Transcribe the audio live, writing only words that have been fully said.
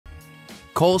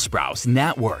Cole Sprouse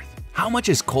net worth. How much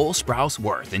is Cole Sprouse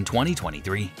worth in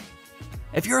 2023?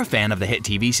 If you're a fan of the hit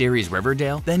TV series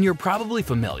Riverdale, then you're probably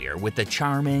familiar with the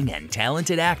charming and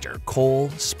talented actor Cole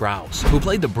Sprouse, who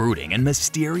played the brooding and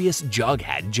mysterious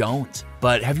Jughead Jones.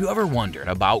 But have you ever wondered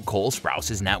about Cole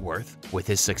Sprouse's net worth? With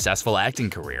his successful acting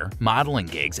career, modeling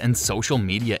gigs, and social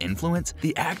media influence,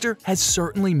 the actor has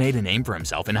certainly made a name for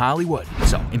himself in Hollywood.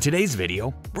 So in today's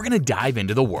video, we're gonna dive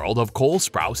into the world of Cole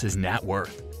Sprouse's net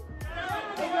worth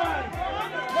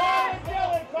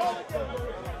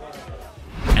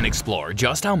and explore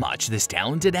just how much this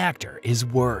talented actor is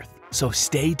worth. So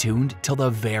stay tuned till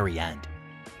the very end.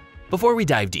 Before we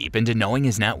dive deep into knowing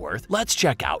his net worth, let's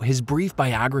check out his brief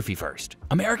biography first.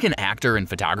 American actor and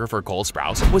photographer Cole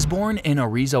Sprouse was born in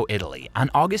Arezzo, Italy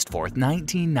on August 4,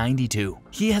 1992.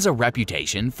 He has a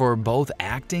reputation for both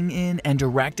acting in and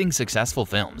directing successful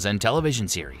films and television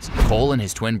series. Cole and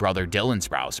his twin brother Dylan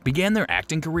Sprouse began their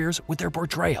acting careers with their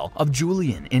portrayal of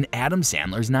Julian in Adam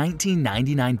Sandler's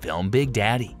 1999 film Big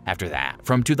Daddy. After that,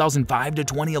 from 2005 to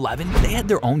 2011, they had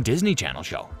their own Disney Channel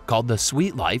show called The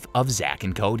Sweet Life of Zack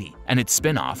and Cody, and its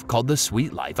spin-off called The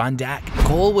Sweet Life on Deck.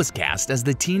 Cole was cast as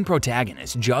the teen protagonist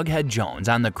Jughead Jones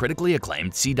on the critically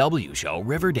acclaimed CW show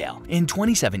Riverdale in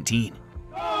 2017.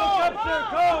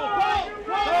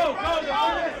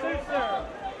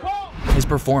 His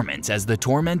performance as the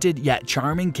tormented yet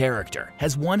charming character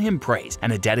has won him praise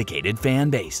and a dedicated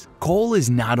fan base. Cole is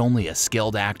not only a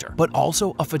skilled actor, but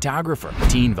also a photographer.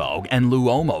 Teen Vogue and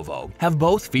L'Uomo Vogue have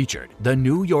both featured the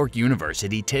New York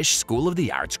University Tisch School of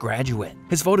the Arts graduate.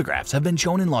 His photographs have been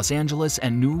shown in Los Angeles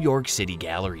and New York City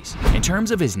galleries. In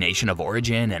terms of his nation of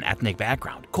origin and ethnic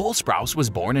background, Cole Sprouse was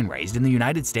born and raised in the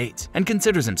United States and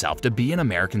considers himself to be an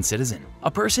American citizen. A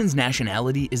person's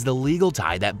nationality is the legal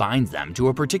tie that binds them to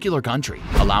a particular country,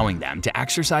 allowing them to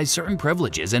exercise certain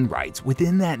privileges and rights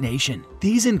within that nation.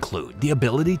 These include the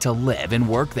ability to live and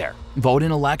work there, vote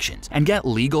in elections, and get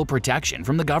legal protection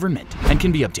from the government, and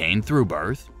can be obtained through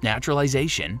birth,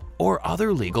 naturalization, or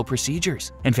other legal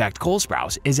procedures. In fact, Cole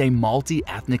Sprouse is a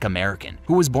multi-ethnic American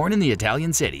who was born in the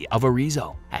Italian city of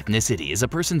Arezzo. Ethnicity is a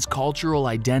person's cultural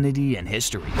identity and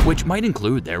history, which might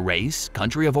include their race,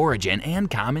 country of origin, and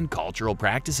common cultural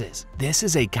practices. This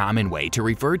is a common way to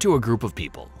refer to a group of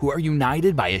people who are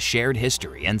united by a shared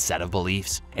history and set of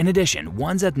beliefs. In addition,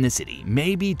 one's ethnicity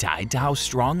may be tied to how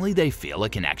strongly they feel a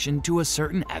connection to a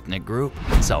certain ethnic group.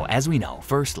 So as we know,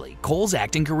 firstly, Cole's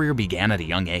acting career began at a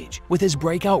young age with his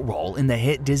breakout role in the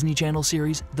hit Disney Channel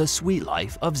series The Sweet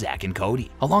Life of Zack and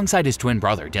Cody, alongside his twin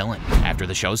brother Dylan. After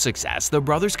the show's success, the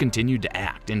brothers continued to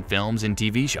act in films and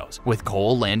TV shows, with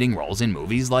Cole landing roles in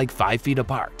movies like 5 Feet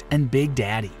Apart and Big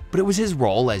Daddy. But it was his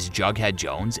role as Jughead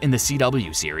Jones in the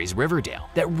CW series Riverdale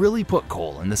that really put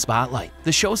Cole in the spotlight.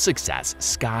 The show's success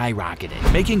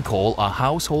skyrocketed, making Cole a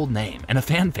household name and a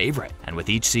fan favorite. And with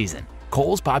each season,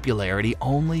 Cole's popularity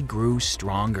only grew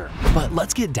stronger. But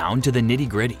let's get down to the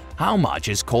nitty-gritty. How much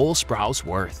is Cole Sprouse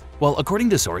worth? Well, according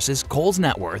to sources, Cole's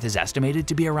net worth is estimated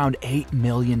to be around $8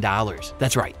 million.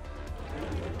 That's right.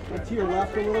 To your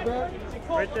left a little bit.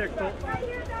 Right there, Cole.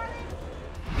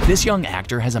 This young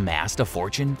actor has amassed a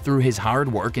fortune through his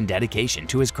hard work and dedication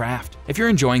to his craft. If you're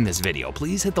enjoying this video,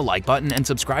 please hit the like button and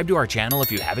subscribe to our channel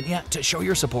if you haven't yet to show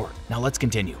your support. Now let's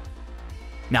continue.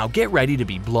 Now get ready to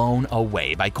be blown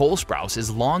away by Cole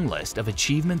Sprouse's long list of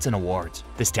achievements and awards.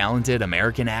 This talented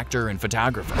American actor and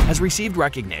photographer has received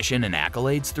recognition and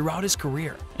accolades throughout his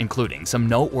career, including some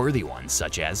noteworthy ones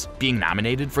such as being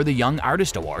nominated for the Young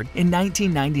Artist Award in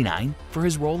 1999 for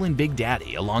his role in Big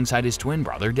Daddy alongside his twin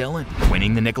brother Dylan,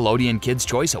 winning the Nickelodeon Kids'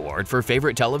 Choice Award for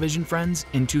Favorite Television Friends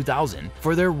in 2000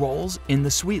 for their roles in The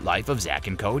Sweet Life of Zack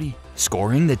and Cody,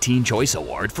 scoring the Teen Choice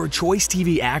Award for Choice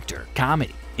TV Actor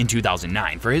Comedy in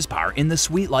 2009 for his part in The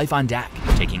Sweet Life on Deck,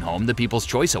 taking home the People's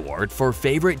Choice Award for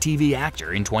Favorite TV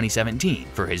Actor in 2017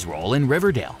 for his role in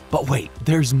Riverdale. But wait,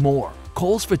 there's more.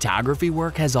 Cole's photography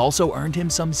work has also earned him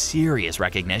some serious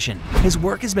recognition. His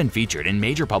work has been featured in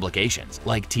major publications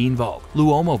like Teen Vogue,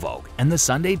 L'Uomo Vogue, and the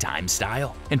Sunday Times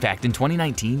Style. In fact, in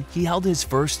 2019, he held his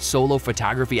first solo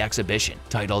photography exhibition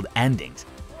titled Endings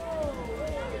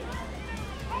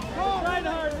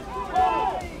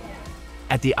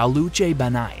at the Aluce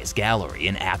Banais Gallery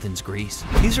in Athens, Greece.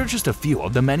 These are just a few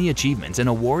of the many achievements and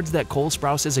awards that Cole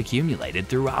Sprouse has accumulated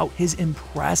throughout his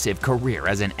impressive career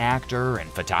as an actor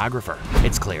and photographer.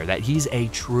 It's clear that he's a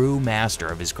true master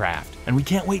of his craft, and we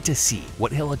can't wait to see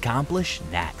what he'll accomplish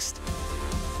next.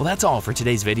 Well, that's all for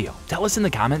today's video. Tell us in the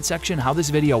comments section how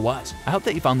this video was. I hope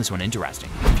that you found this one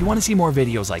interesting. If you want to see more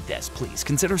videos like this, please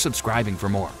consider subscribing for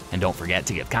more. And don't forget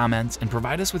to give comments and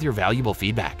provide us with your valuable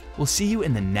feedback. We'll see you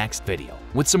in the next video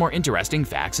with some more interesting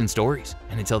facts and stories.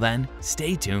 And until then,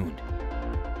 stay tuned.